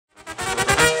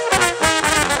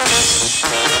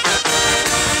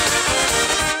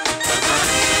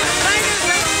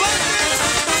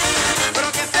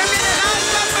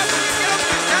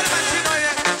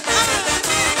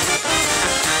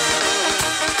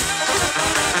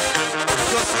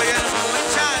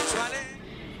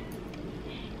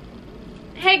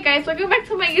Hey guys, welcome back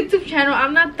to my YouTube channel.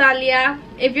 I'm Natalia.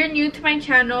 If you're new to my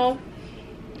channel,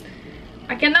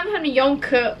 aquí andamos en mi young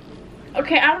cup.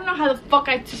 Okay, I don't know how the fuck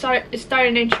I start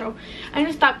an intro. I need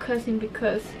to stop cussing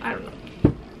because I don't know.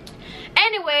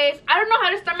 Anyways, I don't know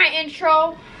how to start my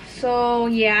intro. So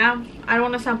yeah, I don't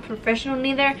want to sound professional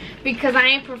neither because I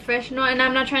ain't professional and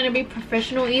I'm not trying to be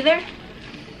professional either.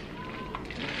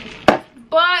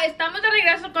 But estamos de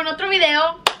regreso con otro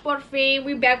video. Por fin,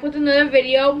 we're back with another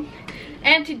video.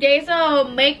 And today's a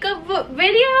makeup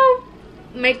video.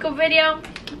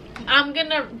 I'm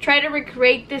gonna try to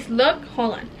recreate this look.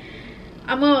 Hold on.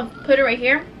 I'm gonna put it right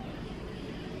here.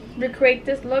 Recreate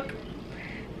this look.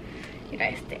 You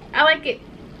guys think I like it.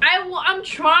 I'm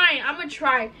trying. I'm gonna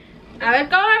try. A ver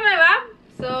cómo me va.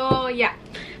 So yeah.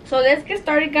 So let's get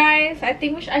started, guys. I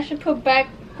think I should put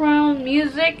background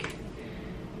music.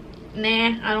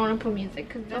 Nah, I don't want to put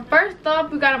music. So first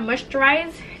up, we gotta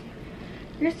moisturize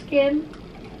your skin.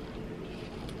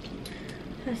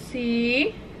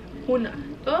 Así.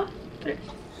 1, 2, 3.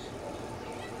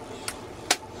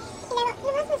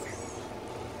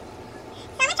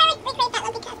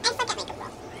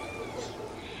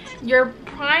 You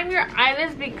prime your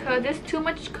eyelids because there's too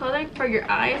much color for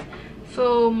your eyes,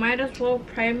 so might as well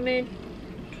prime your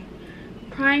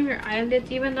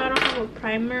eyelids. Even though I don't have a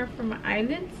primer for my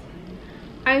eyelids,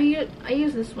 I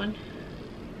use this one.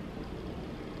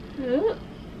 Ooh.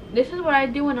 This is what I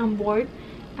do when I'm bored.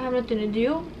 I have nothing to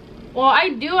do. Well, I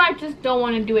do, I just don't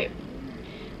want to do it.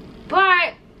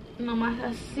 But nomás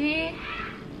así.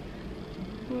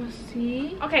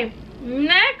 Okay,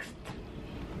 next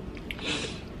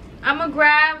I'm gonna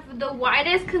grab the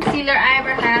whitest concealer I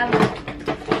ever have.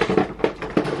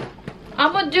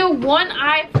 I'm gonna do one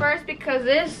eye first because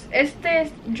this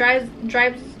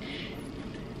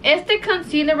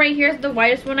concealer right here is the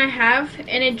whitest one I have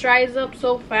and it dries up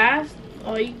so fast.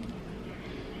 I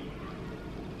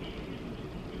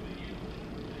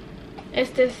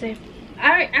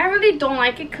really don't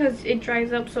like it because it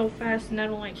dries up so fast and I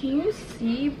don't like it. Can you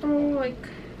see, bro? Like,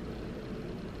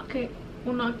 okay,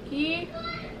 uno aquí.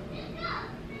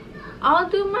 I'll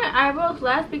do my eyebrows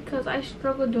last because I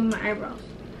struggle doing my eyebrows.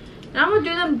 And I'm gonna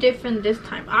do them different this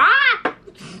time. Ah!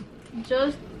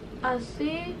 Just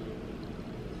así.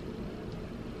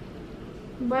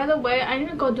 By the way, I need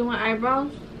to go do my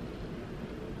eyebrows,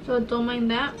 so don't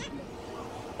mind that.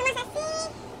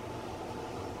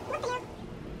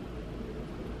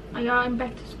 I got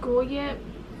back to school yet.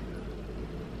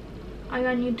 I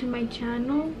got new to my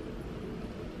channel.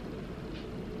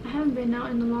 I haven't been out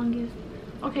in the longest.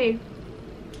 Okay.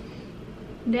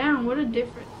 Damn, what a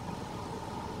difference.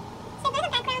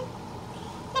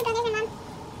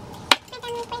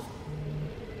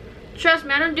 Trust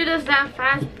me, I don't do this that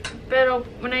fast, pero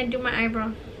when I do my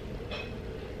eyebrows.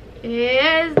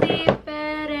 Es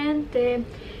diferente.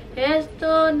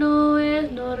 Esto no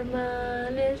es normal.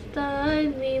 Está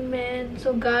en mi mente.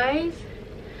 So guys,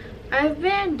 I've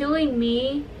been doing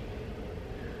me.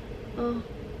 Oh,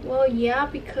 well, yeah,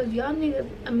 because y'all niggas,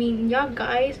 y'all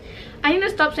guys, I need to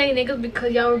stop saying niggas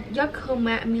because y'all come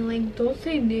at me like, don't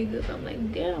say niggas. I'm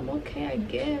like, damn, okay, I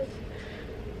guess.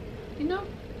 You know?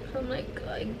 So I'm like,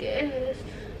 I guess.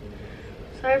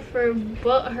 Sorry for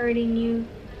butt hurting you.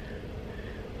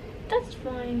 That's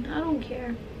fine. I don't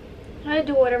care. I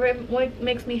do whatever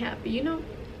makes me happy, you know?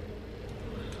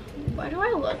 Why do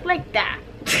I look like that?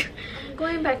 I'm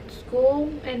going back to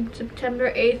school on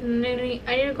September 8th and then I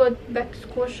need to go back to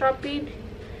school shopping.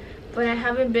 But I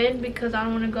haven't been because I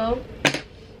don't want to go.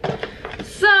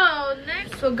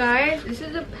 So guys, this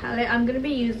is a palette I'm going to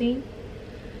be using.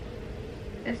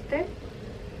 Este.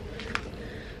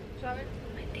 So I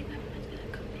think that one's going to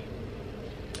come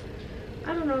in.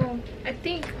 I don't know. I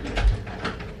think...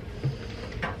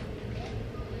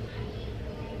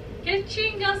 ¿Qué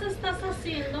chingas estás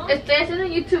haciendo? Estoy haciendo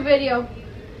un YouTube video.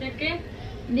 ¿De qué?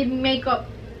 De makeup.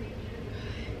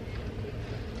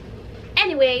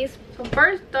 Anyways, so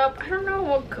first up, I don't know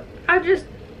what I'll just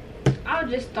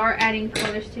start adding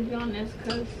colors, to be honest,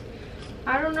 because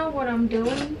I don't know what I'm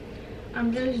doing.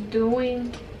 I'm just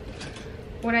doing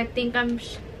what I think I'm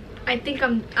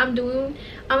doing.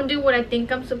 I'm doing what I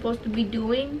think I'm supposed to be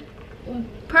doing.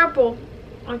 Purple.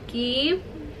 Aquí.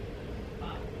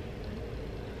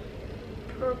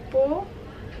 Purple.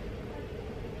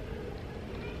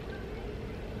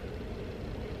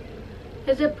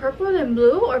 Is it purple and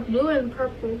blue or blue and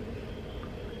purple?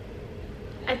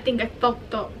 I think I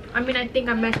fucked up. I think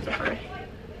I messed up already.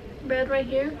 Red right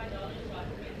here.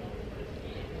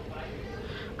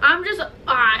 I'm just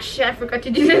shit, I forgot to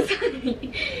do this.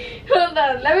 Hold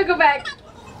on, let me go back.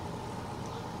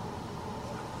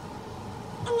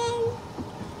 And then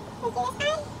let's do this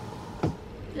side.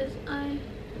 this eye.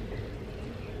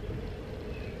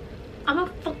 I'm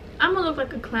gonna look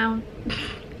like a clown.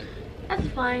 That's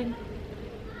fine.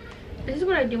 This is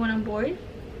what I do when I'm bored.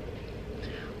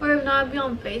 Or if not, I'll be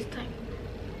on FaceTime.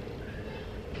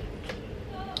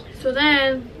 So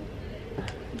then,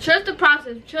 trust the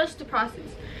process, trust the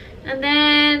process. And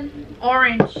then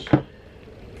orange.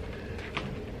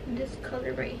 This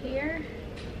color right here.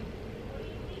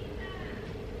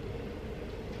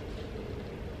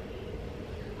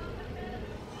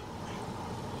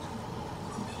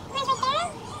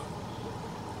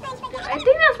 I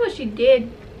think that's what she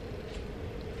did.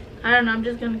 I don't know, I'm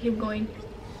just gonna keep going.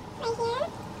 Right here.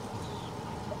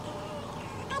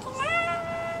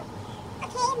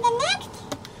 Okay, the next.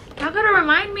 Y'all gotta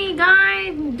remind me,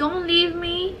 guys. Don't leave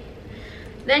me.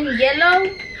 Then yellow.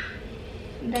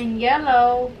 Then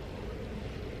yellow.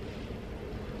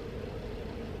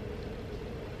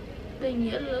 Then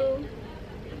yellow.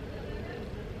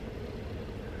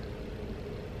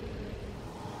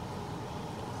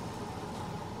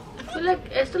 I feel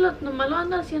like esto nomás lo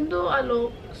ando haciendo a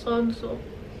lo sonso.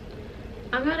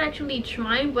 I'm not actually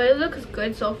trying, but it looks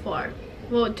good so far.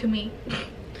 Well, to me.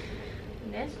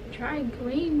 Let's try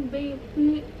green,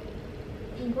 baby.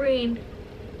 Green.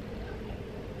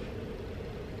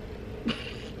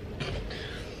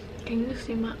 Can you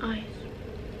see my eyes?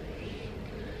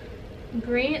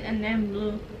 Green and then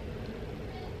blue.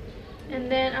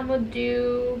 And then I'm gonna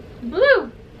do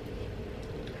blue.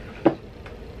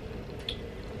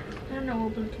 I don't know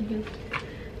what blue to do.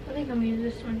 I think I'm gonna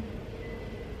use this one.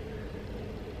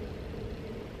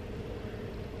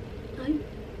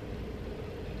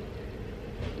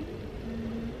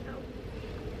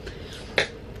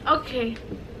 Okay.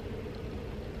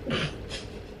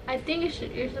 I think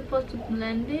you're supposed to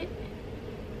blend it.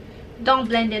 Don't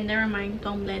blend it, never mind.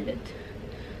 Don't blend it.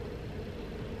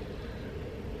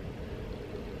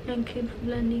 And keep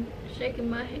blending, shaking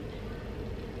my head.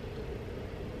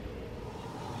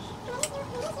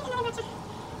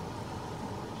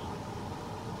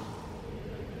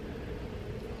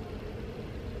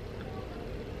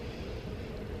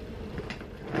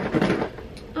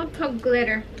 I'll put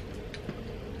glitter.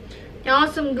 Y'all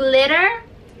want some glitter?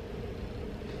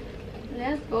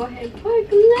 Let's go ahead and put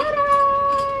glitter.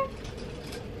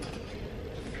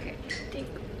 Okay, think.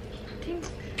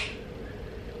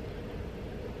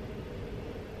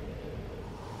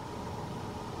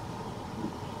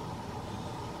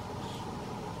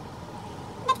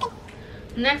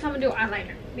 Next, I'm gonna do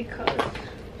eyeliner because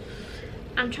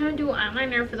I'm trying to do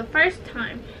eyeliner for the first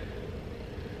time.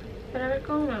 But I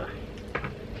go my line.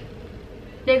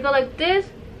 They go like this.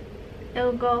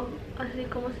 It'll go así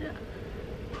como sea.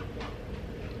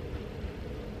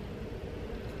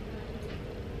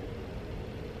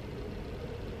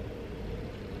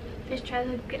 Let's try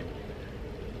this again.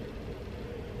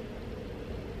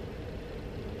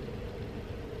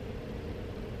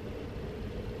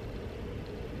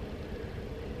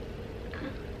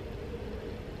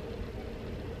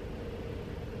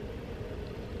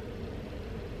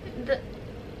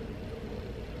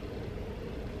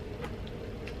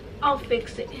 I'll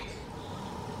fix it.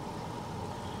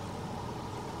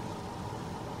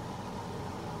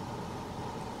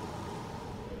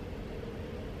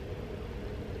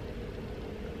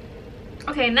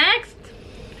 Okay, next.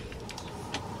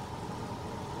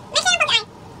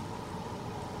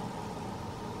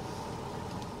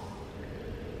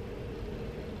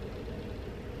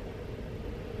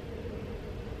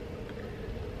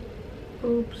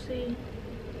 Oopsie.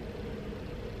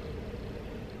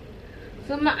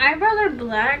 So my eyebrows are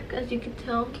black, as you can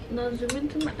tell. Now zoom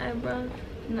into my eyebrows.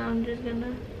 Now I'm just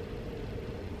gonna.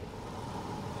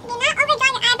 Do not overdraw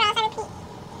your eyebrows, I repeat.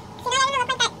 So now you're gonna look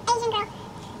like that Asian girl.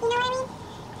 You know what I mean?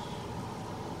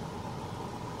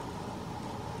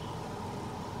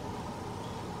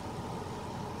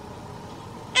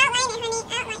 Outline it, honey.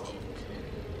 Outline it.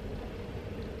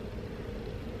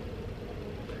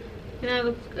 Yeah, it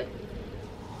looks good.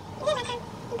 You did my time,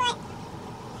 but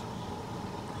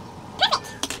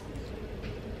perfect.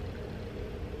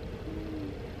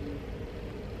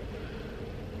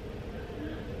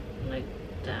 Like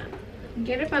that.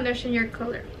 Get a foundation your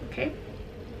color, okay?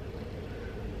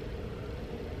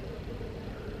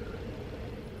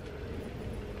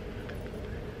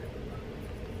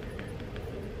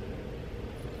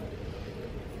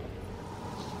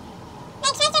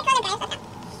 Make sure it's your color, guys.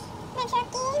 That's not.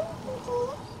 Make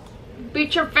sure.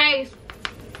 Beat your face.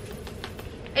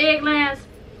 Egglands.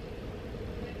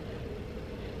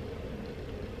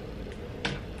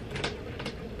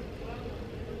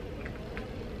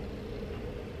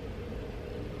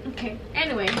 Okay,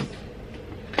 anyways.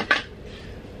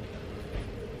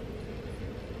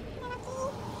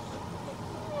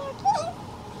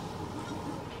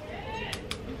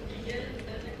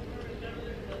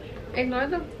 Ignore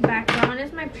the background.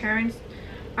 It's my parents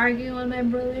arguing with my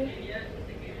brother.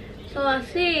 So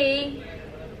así.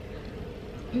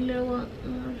 Y luego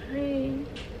así.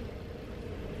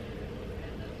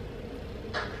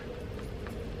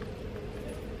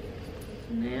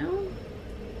 Now.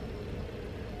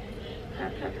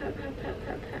 Pat, pat, pat, pat, pat,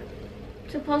 pat, pat.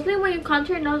 Supposedly when you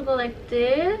contour your nose, go like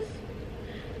this.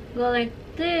 Go like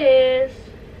this.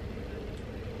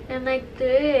 And like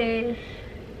this.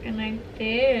 And like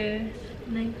this.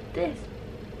 And like this.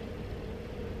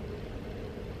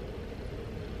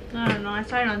 I don't know. I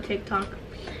saw it on TikTok.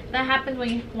 That happens when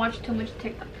you watch too much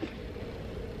TikTok.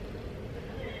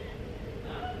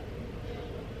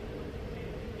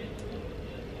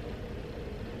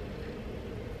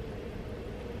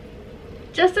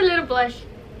 Just a little blush.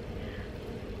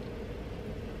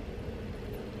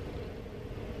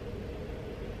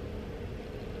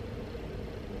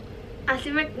 Así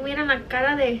me miran la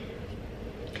cara de...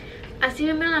 Así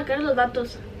me miran la cara los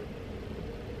vatos.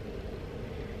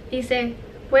 Dice,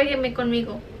 jueguenme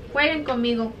conmigo. Jueguen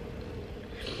conmigo.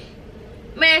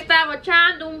 Me estaba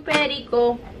echando un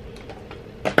perico.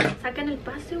 Saquen el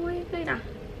pase, güey. Mira.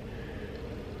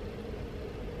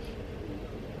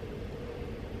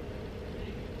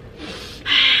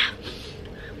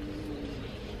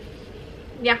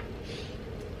 Ya.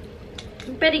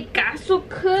 Un pericazo,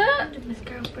 ¿qué?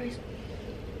 Mascara first.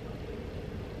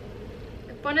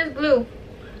 Le pones glue.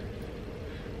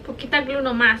 Poquita glue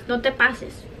nomás, no te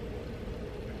pases.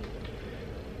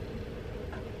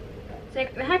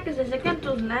 Deja que se sequen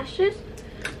tus lashes.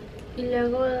 Y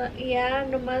luego ya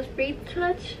nomás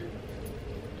retouch.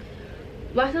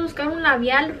 Vas a buscar un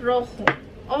labial rojo.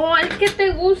 Oh, el que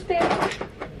te guste.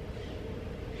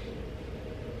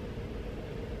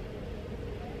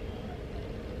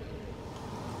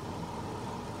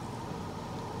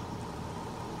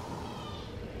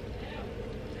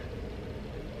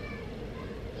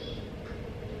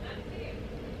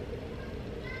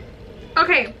 Ok,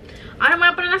 ahora me voy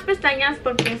a poner las pestañas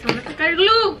porque se van a sacar el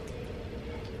glue.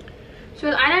 So,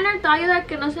 el eyeliner te va a ayudar a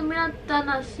que no se miran tan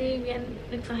así, bien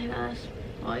exageradas.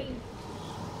 Ay.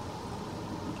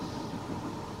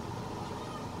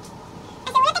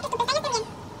 Asegúrate que tu pestaña esté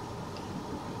bien.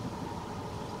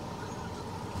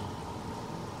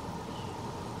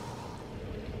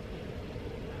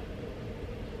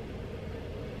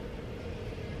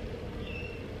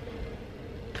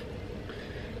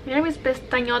 Mira mis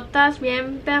pestañotas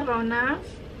bien perronas.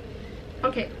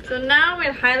 Ok, so now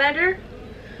el highlighter.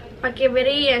 Para que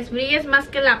brilles más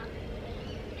que la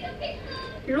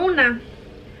luna.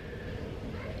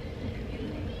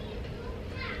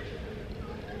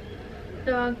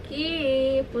 Luego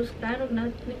aquí, pues claro,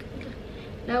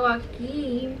 luego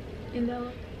aquí.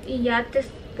 Y ya te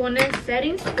pones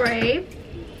setting spray.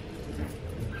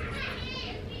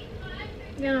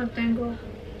 Ya no tengo.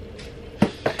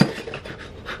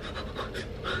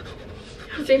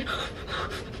 Sí.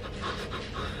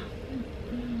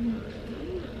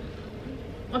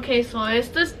 Ok, so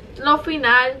esto es lo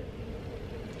final.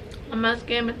 Además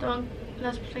que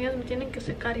las pestañas me tienen que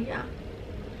secar ya.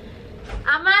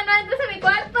 ¡Amá, no entres en mi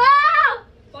cuarto!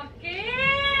 ¿Por qué?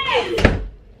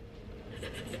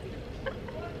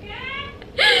 ¿Por qué?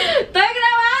 ¡Estoy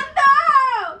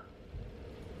grabando!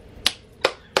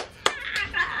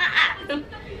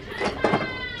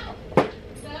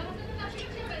 Estábamos en una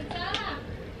pinche ventana.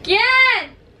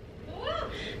 ¿Quién?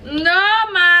 No,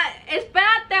 ma,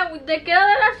 espérate, te quiero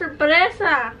dar la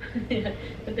sorpresa.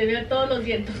 Te veo todos los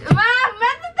dientes. ¡Ma,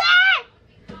 métete!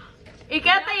 Y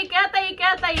quédate ahí, quédate ahí,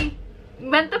 quédate ahí.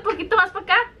 Vente un poquito más para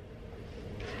acá.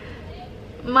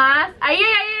 Más.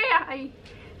 Ahí.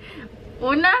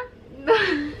 Una, dos.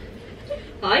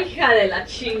 Ay, hija de la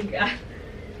chinga.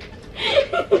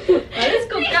 Eres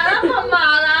con cada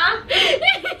mamada.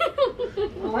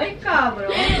 Ay,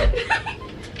 cabrón.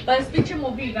 Vas pinche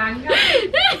moviganga.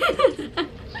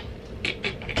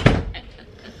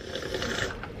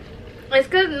 Es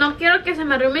que no quiero que se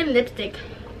me arrume el lipstick.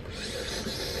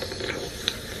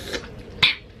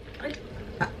 Ay.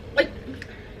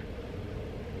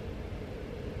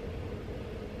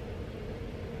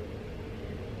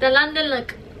 The London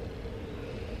look.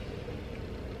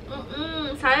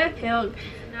 Sabe feo.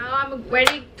 Now I'm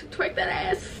ready to twerk that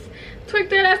ass. Twerk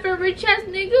that ass for a rich ass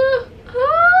nigga.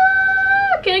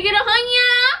 Oh, can I get a hanya?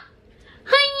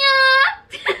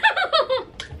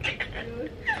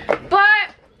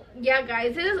 But yeah,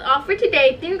 guys, this is all for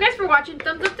today. Thank you guys for watching.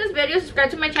 Thumbs up this video,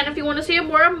 subscribe to my channel if you want to see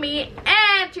more of me,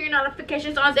 and turn your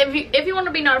notifications on if you want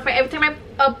to be notified every time I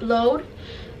upload.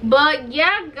 But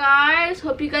yeah, guys,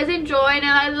 hope you guys enjoyed, and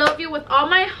I love you with all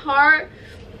my heart.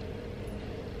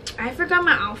 I forgot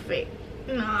my outfit.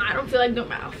 No, I don't feel like doing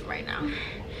my outfit right now.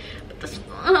 But that's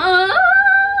fine.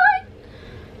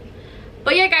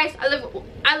 But yeah, guys,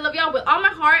 I love y'all with all my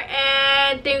heart,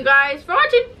 and thank you guys for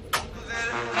watching.